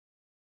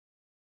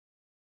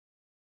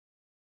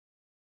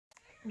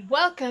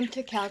Welcome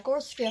to Category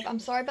Skip. I'm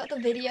sorry about the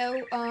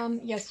video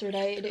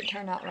yesterday. It didn't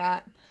turn out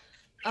right.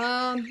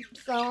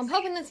 So I'm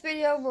hoping this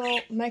video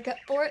will make up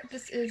for it.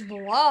 This is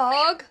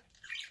vlog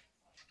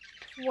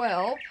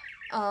 12.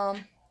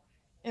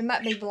 It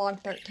might be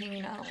vlog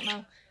 13, I don't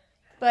know.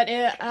 But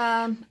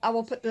I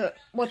will put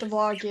what the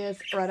vlog is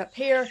right up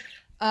here.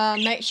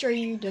 Make sure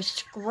you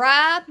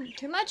subscribe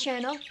to my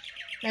channel.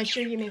 Make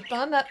sure you give me a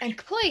thumb up, and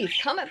please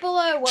comment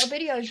below what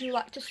videos you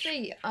like to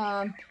see.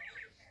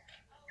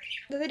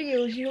 The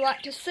videos you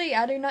like to see.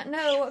 I do not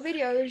know what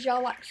videos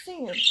y'all like to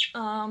see.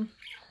 Oh,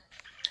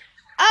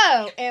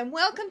 and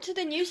welcome to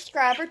the new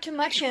subscriber to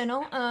my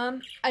channel.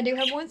 I do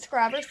have one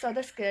subscriber, so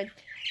that's good.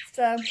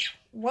 So,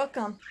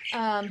 welcome.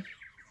 I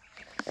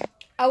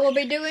will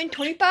be doing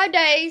 25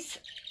 days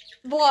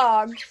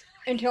vlogs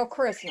until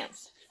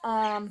Christmas.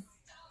 It'll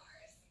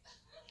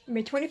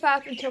be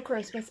 25 until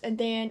Christmas, and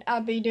then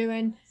I'll be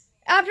doing,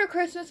 after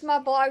Christmas, my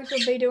vlogs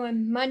will be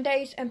doing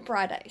Mondays and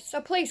Fridays.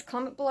 So please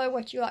comment below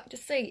what you like to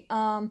see.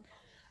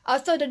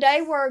 Also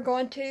today we're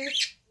going to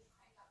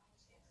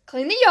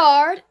clean the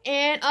yard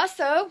and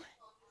also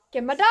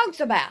give my dogs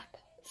a bath.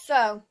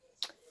 So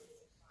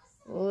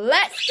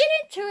let's get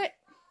into it.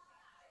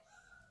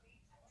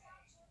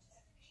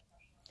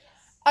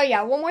 Oh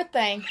yeah, one more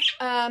thing.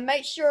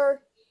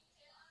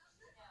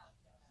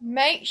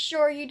 Make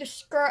sure you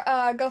just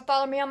go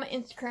follow me on my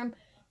Instagram,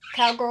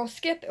 Cowgirl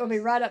Skip. It will be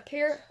right up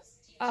here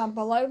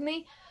below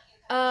me.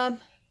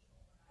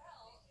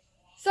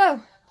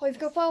 So please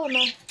go follow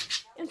my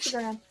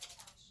Instagram.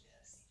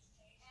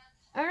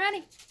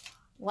 Alrighty,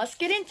 let's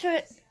get into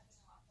it.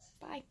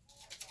 Bye.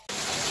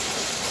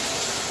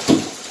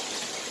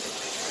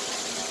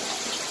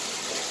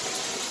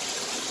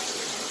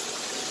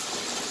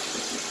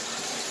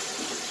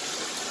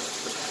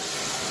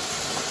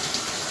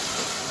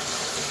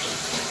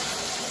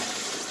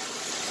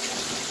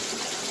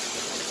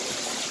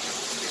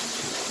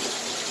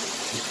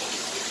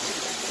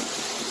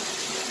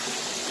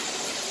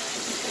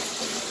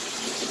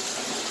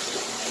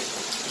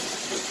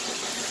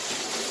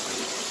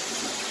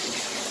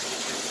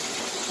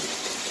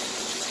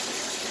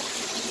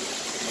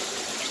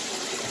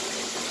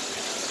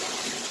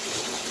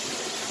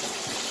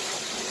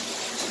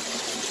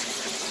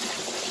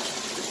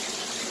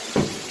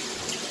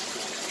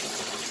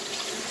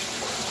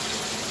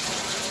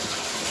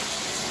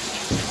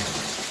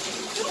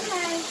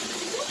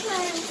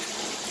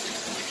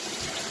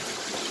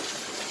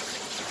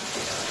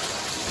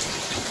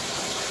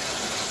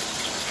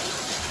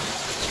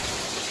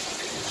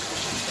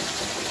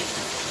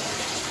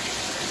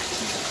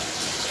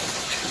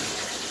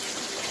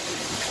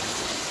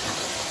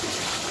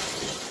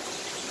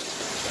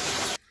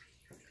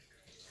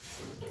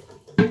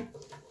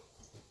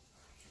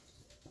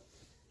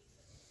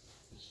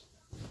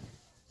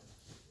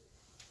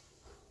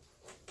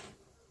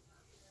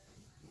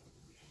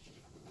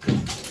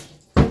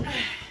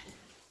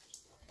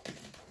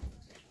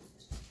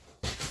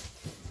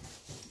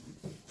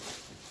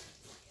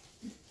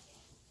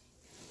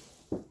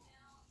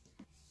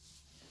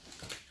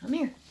 Come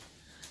here.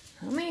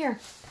 Come here.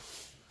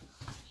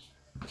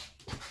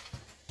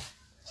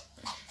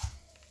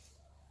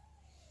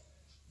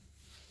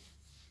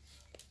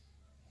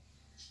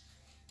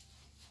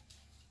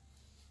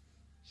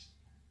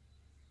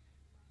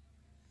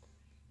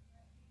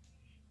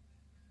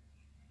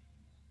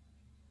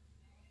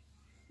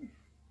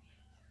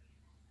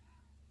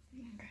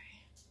 Okay.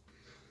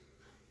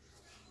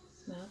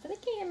 Smile for the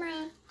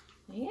camera.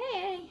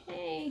 Hey,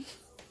 hey.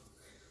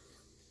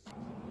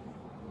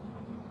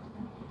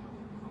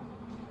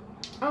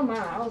 Oh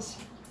my,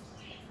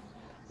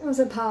 it was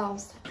a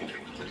pause.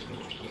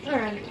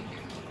 Alright.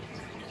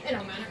 It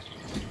don't matter.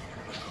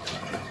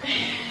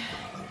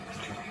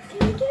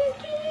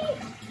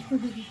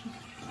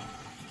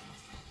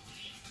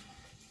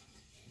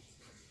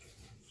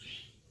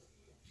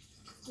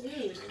 Ooh,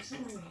 there's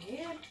something in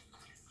your head.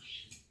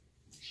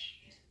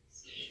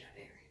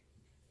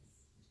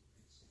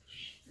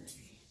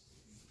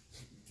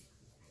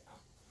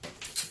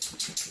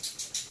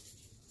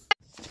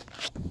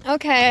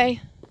 Okay.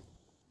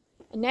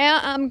 Now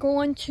I'm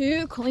going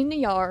to clean the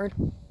yard.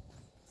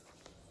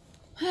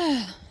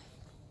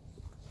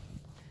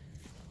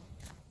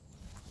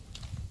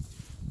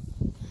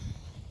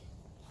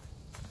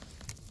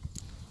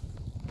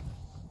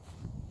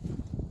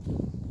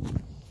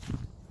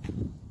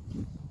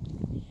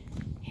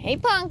 Hey,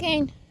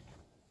 Pumpkin.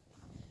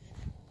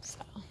 So.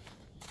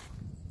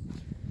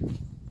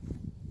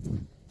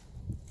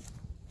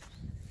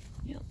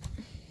 Yep.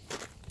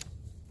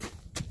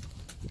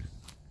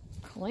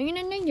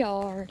 Cleaning the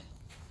yard.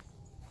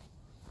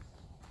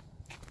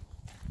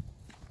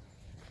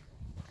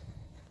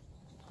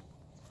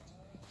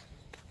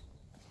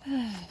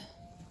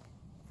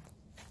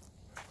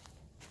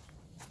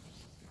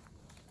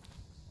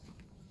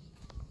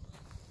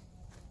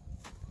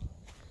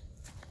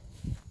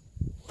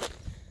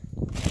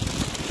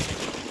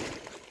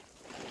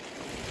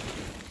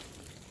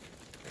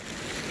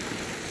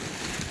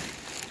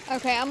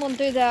 Okay, I'm gonna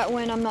do that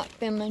when I'm not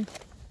filming.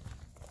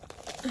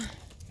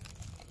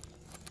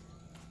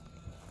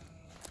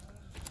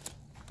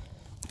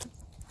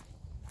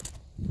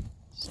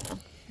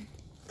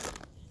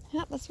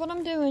 what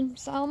I'm doing.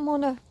 So I'm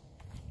going to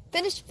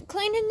finish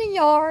cleaning the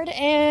yard,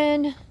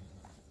 and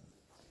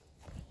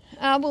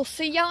I will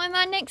see y'all in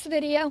my next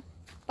video.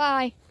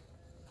 Bye.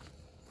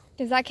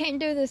 Because I can't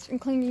do this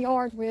and clean the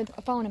yard with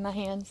a phone in my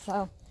hand,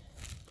 so,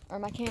 or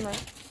my camera.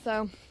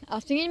 So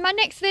I'll see you in my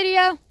next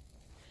video.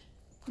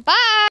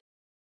 Bye.